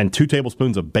 and 2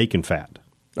 tablespoons of bacon fat.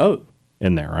 Oh,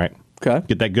 in there, right? Okay,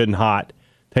 get that good and hot.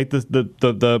 Take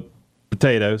the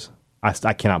potatoes.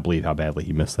 I cannot believe how badly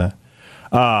he missed that.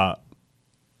 Olive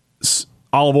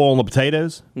oil on the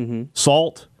potatoes,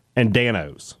 salt, and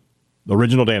Danos. The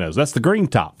original Danos. That's the green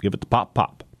top. Give it the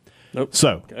pop. Nope.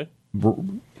 So,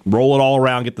 roll it all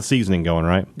around, get the seasoning going,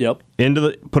 right? Yep.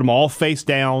 Put them all face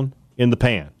down in the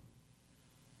pan.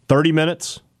 30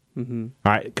 minutes. Mm-hmm.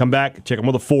 All right, come back, check them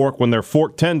with a fork. When they're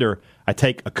fork tender, I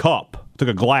took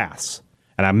a glass,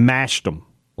 and I mashed them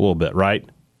a little bit, right?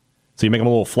 So you make them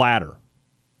a little flatter.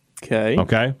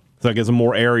 Okay. So it gives them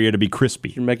more area to be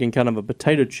crispy. You're making kind of a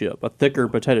potato chip, a thicker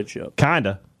potato chip.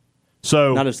 Kinda.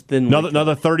 So not as thin.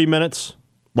 Another 30 minutes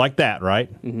like that,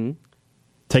 right? Mm-hmm.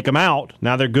 Take them out.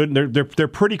 Now they're good. They're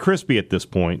pretty crispy at this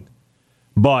point,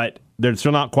 but they're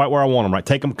still not quite where I want them. Right?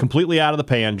 Take them completely out of the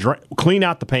pan. Clean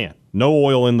out the pan. No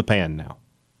oil in the pan now.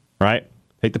 Right?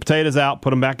 Take the potatoes out. Put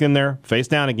them back in there. Face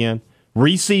down again.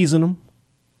 Re-season them.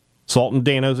 Salt and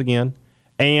Danos again,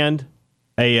 and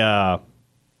a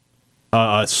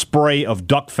spray of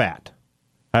duck fat.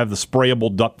 I have the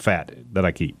sprayable duck fat that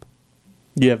I keep.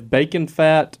 You have bacon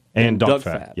fat and duck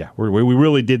fat. Yeah, we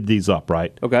really did these up,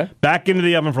 right? Okay. Back into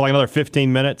the oven for like another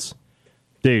 15 minutes.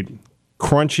 Dude,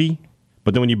 crunchy,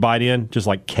 but then when you bite in, just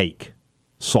like cake.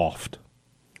 Soft.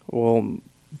 Well,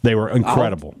 they were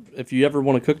incredible. If you ever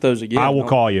want to cook those again, I will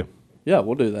call you. Yeah,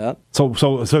 we'll do that. So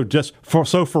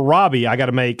for Robbie, I got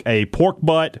to make a pork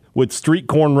butt with street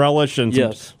corn relish and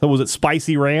so was it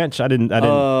spicy ranch? I didn't.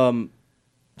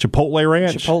 Chipotle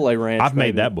ranch? Chipotle ranch. I've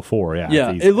made that before, yeah.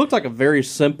 Yeah, it looked like a very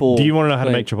simple Do you want to know how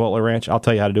to make Chipotle ranch? I'll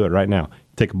tell you how to do it right now.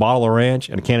 Take a bottle of ranch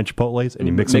and a can of Chipotles, and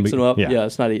you mix them up. Yeah,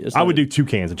 it's not easy. I would do 2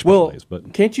 cans of Chipotles.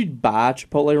 But can't you buy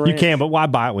Chipotle ranch? You can, but why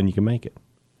buy it when you can make it?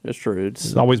 That's true.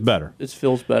 It's always better. It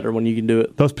feels better when you can do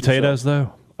it. Those potatoes,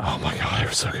 though, oh my God, they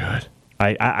were so good.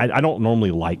 I don't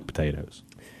normally like potatoes,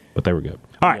 but they were good.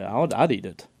 All right. Yeah, I'd eat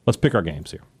it. Let's pick our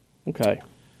games here. Okay.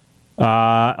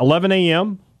 11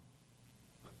 a.m.,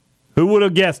 who would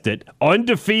have guessed it?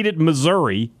 Undefeated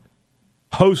Missouri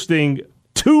hosting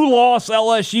 2-loss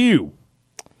LSU.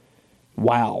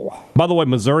 Wow. By the way,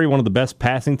 Missouri, one of the best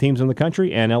passing teams in the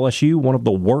country, and LSU, one of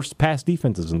the worst pass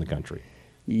defenses in the country.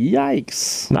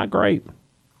 Yikes. Not great.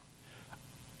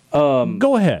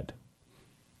 Go ahead.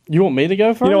 You want me to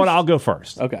go first? You know what? I'll go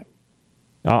first. Okay.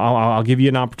 I'll give you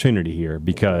an opportunity here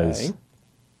because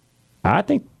I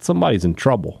think somebody's in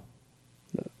trouble.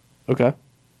 Okay.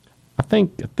 I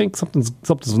think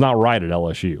something's not right at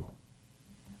LSU.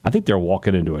 I think they're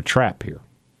walking into a trap here.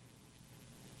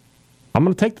 I'm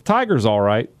going to take the Tigers, all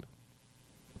right.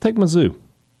 Take Mizzou.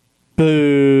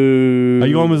 Boo. Are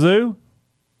you going Mizzou?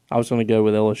 I was going to go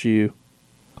with LSU.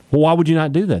 Well, why would you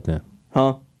not do that then?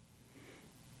 Huh?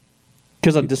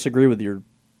 Because I disagree with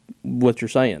what you're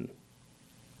saying.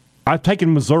 I've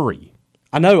taken Missouri.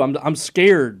 I know. I'm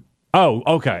scared. Oh,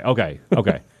 okay. I'm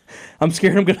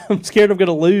scared. I'm scared. I'm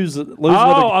gonna lose.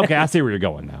 Oh, okay. I see where you're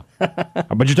going now.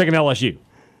 But you're taking LSU.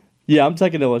 Yeah, I'm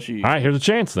taking LSU. All right. Here's a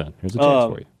chance then. Here's a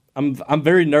chance for you. I'm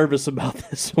very nervous about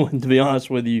this one, to be honest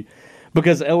with you,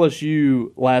 because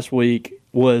LSU last week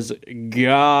was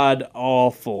god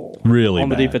awful. Really on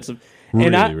bad. The defensive.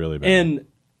 Really bad. And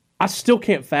I still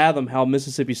can't fathom how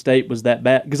Mississippi State was that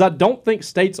bad because I don't think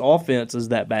State's offense is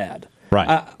that bad.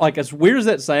 Right. Like, as weird as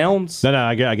that sounds. No,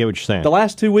 I get what you're saying. The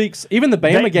last 2 weeks, even the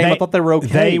Bama game, I thought they were okay.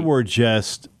 They were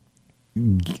just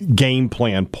game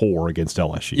plan poor against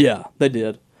LSU. Yeah, they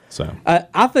did. So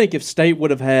I think if State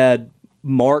would have had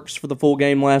Marks for the full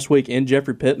game last week and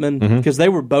Jeffrey Pittman, because they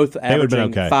were both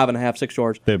averaging 5.5, 6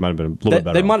 yards. They might have been a little bit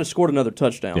better. They might have scored another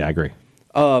touchdown. Yeah, I agree.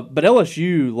 But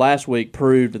LSU last week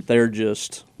proved that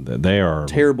they are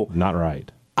terrible. Not right.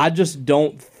 I just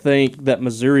don't think that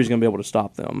Missouri's going to be able to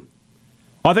stop them.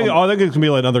 I think it's going to be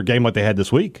another game like they had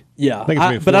this week. Yeah, but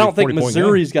I don't think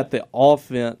Missouri's got the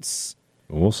offense.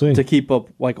 We'll see To keep up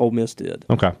like Ole Miss did.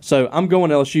 Okay. So I'm going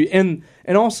LSU, and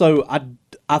also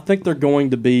I think they're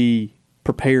going to be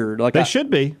prepared. Like they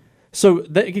should be. So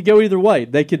it could go either way.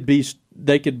 They could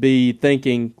be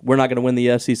thinking we're not going to win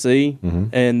the SEC,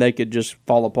 and they could just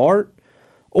fall apart,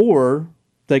 or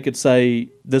they could say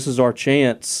this is our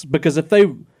chance. Because if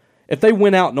they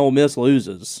win out and Ole Miss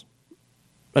loses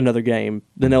another game,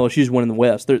 then LSU's winning the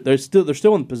West. They're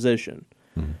still in position.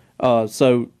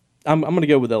 So I'm going to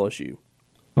go with LSU.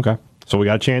 Okay. So we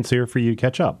got a chance here for you to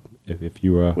catch up if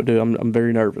you. We do. I'm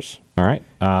very nervous. All right.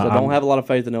 I don't have a lot of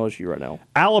faith in LSU right now.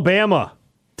 Alabama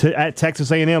at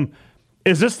Texas A&M.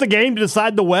 Is this the game to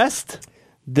decide the West?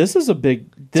 This is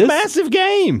it's a massive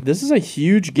game. This is a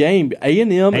huge game.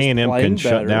 A&M can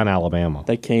shut down Alabama.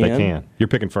 They can. They can. You're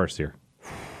picking first here.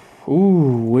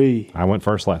 Ooh wee. I went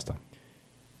first last time.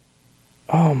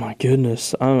 Oh my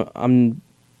goodness. I'm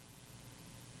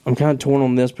kind of torn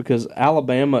on this because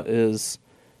Alabama is,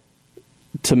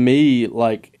 to me,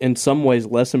 like in some ways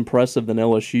less impressive than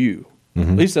LSU. At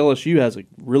least LSU has a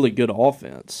really good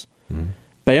offense.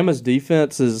 Bama's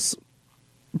defense is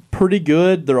pretty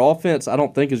good. Their offense, I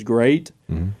don't think, is great.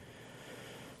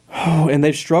 Oh, and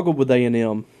they've struggled with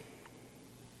A&M.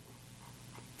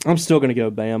 I'm still going to go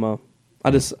Bama.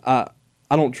 I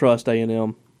don't trust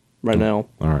A&M right now.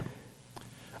 All right.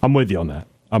 I'm with you on that.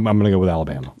 I'm going to go with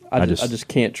Alabama. I just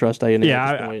can't trust A&M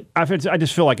at this point. I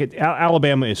just feel like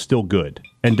Alabama is still good.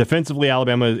 And defensively,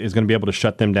 Alabama is going to be able to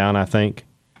shut them down, I think.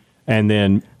 And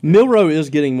then Milroe is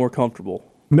getting more comfortable.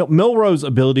 Milroe's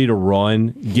ability to run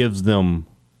gives them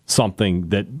something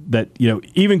that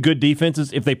even good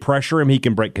defenses, if they pressure him, he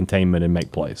can break containment and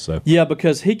make plays. So yeah,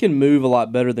 because he can move a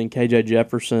lot better than KJ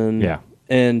Jefferson. Yeah.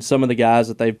 And some of the guys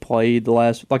that they've played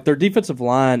their defensive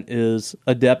line is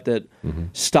adept at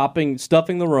stuffing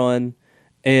the run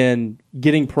and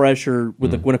getting pressure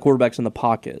when a quarterback's in the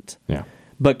pocket. Yeah.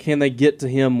 But can they get to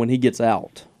him when he gets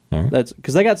out? Right. That's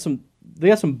because they got some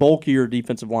bulkier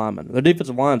defensive linemen. Their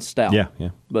defensive line's stout. Yeah.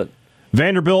 But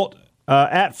Vanderbilt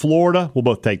at Florida, we'll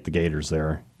both take the Gators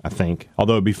there, I think.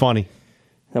 Although it'd be funny.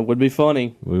 That would be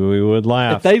funny. We would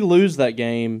laugh. If they lose that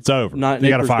game, it's over. You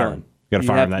got to fire him. You got to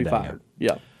fire him that day. Fired.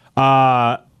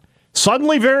 Yeah.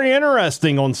 Suddenly very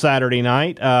interesting on Saturday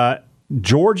night.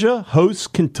 Georgia hosts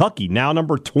Kentucky, now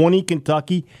number 20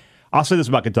 Kentucky. I'll say this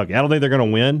about Kentucky. I don't think they're going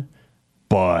to win,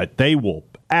 but they will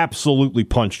absolutely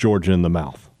punch Georgia in the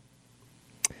mouth.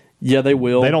 Yeah, they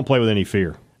will. They don't play with any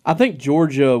fear. I think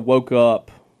Georgia woke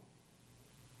up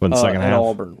in the second half.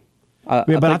 Auburn. I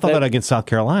thought that against South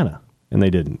Carolina, and they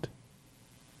didn't.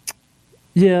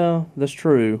 Yeah, that's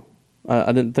true.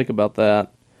 I didn't think about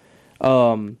that.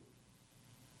 I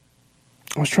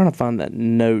was trying to find that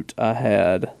note I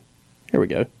had. Here we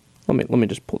go. Let me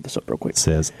just pull this up real quick. It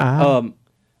says,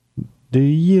 do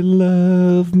you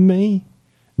love me?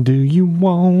 Do you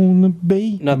want to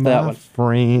be my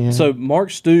friend? So Mark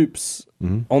Stoops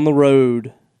on the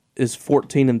road is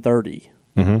 14-30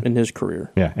 in his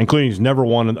career. Yeah, including he's never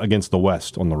won against the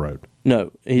West on the road.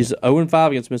 No, he's 0-5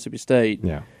 against Mississippi State.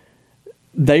 Yeah.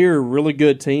 They are a really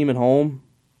good team at home,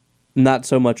 not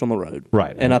so much on the road.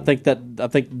 Right. And I think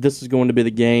this is going to be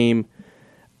the game.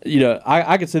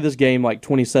 I could see this game like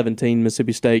 2017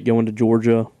 Mississippi State going to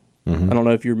Georgia. I don't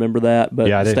know if you remember that,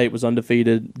 but State was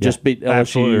undefeated, just beat LSU. I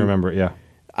absolutely remember it, yeah.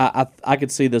 I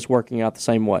could see this working out the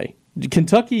same way.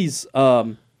 Kentucky's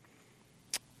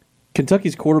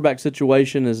quarterback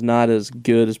situation is not as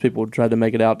good as people tried to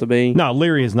make it out to be. No,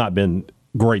 Leary has not been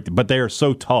great, but they are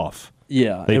so tough.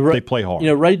 Yeah. They play hard.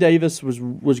 Ray Davis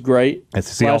was great.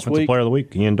 SEC Offensive Player of the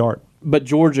Week, Ian Dart. But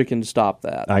Georgia can stop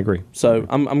that. I agree. So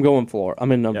I'm going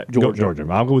Florida. Georgia. Georgia.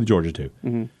 I'll go with Georgia,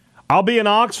 too. I'll be in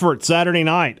Oxford Saturday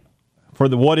night for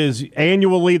what is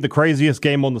annually the craziest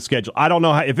game on the schedule. I don't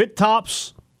know if it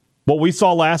tops what we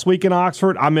saw last week in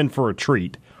Oxford, I'm in for a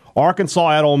treat.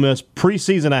 Arkansas at Ole Miss.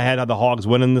 Preseason, I had the Hogs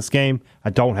winning this game. I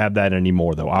don't have that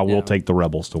anymore, though. I will take the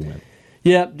Rebels to win.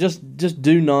 Yeah, just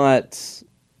do not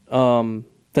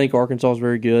think Arkansas is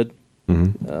very good.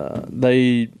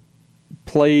 They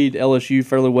played LSU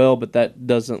fairly well, but that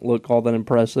doesn't look all that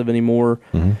impressive anymore.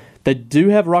 Mm-hmm. They do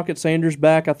have Rocket Sanders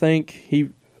back, I think. He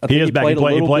is back. He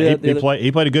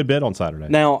played a good bit on Saturday.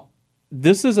 Now,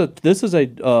 this is a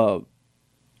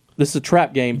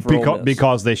trap game for Ole Miss.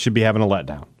 Because they should be having a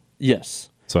letdown. Yes.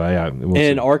 So we'll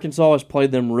see. Arkansas has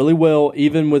played them really well,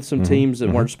 even with some teams that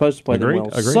weren't supposed to play them well.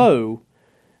 Agreed. So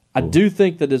I do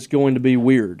think that it's going to be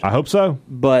weird. I hope so.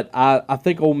 But I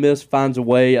think Ole Miss finds a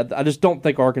way. I just don't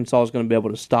think Arkansas is going to be able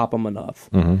to stop them enough.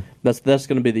 Mm-hmm. That's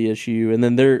going to be the issue. And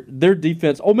then their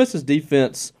defense, Ole Miss's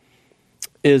defense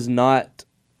is not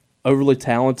overly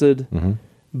talented,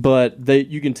 but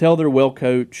you can tell they're well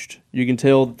coached. You can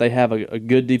tell that they have a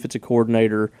good defensive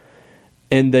coordinator,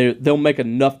 and they'll make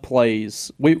enough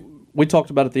plays. We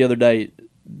talked about it the other day.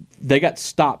 They got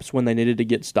stops when they needed to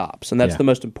get stops, and that's the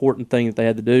most important thing that they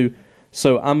had to do.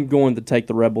 So I'm going to take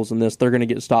the Rebels in this. They're going to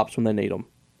get stops when they need them.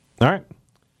 All right.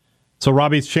 So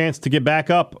Robbie's chance to get back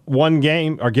up one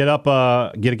game, or get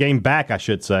a game back, I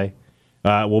should say,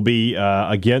 will be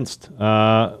against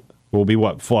LSU,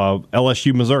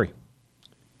 Missouri.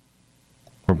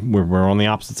 We're on the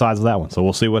opposite sides of that one, so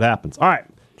we'll see what happens. All right.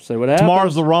 See what happens.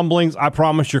 Tomorrow's the rumblings. I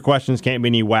promise your questions can't be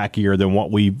any wackier than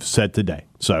what we've said today.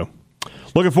 So,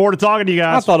 looking forward to talking to you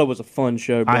guys. I thought it was a fun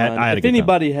show, Brian. I had if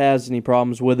anybody has any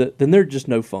problems with it, then they're just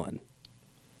no fun.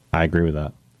 I agree with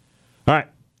that. All right.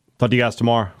 Talk to you guys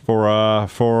tomorrow.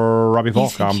 For Robbie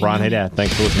Falk, I'm Brian Haydad.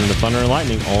 Thanks for listening to Thunder and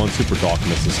Lightning on Super Talk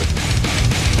Mississippi.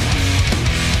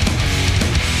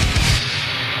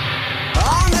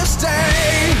 On this day,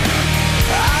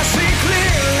 I see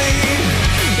clearly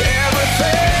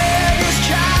everything has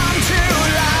come to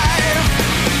life.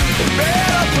 A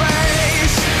better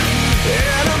place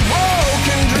in a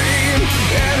broken dream,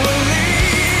 and we'll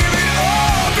leave it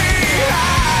all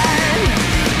behind.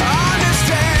 On this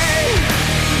day,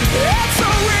 it's so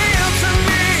real to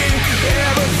me.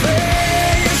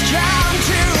 Everything has come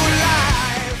to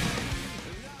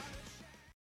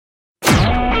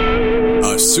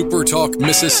life. A Super Talk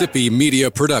Mississippi media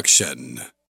production.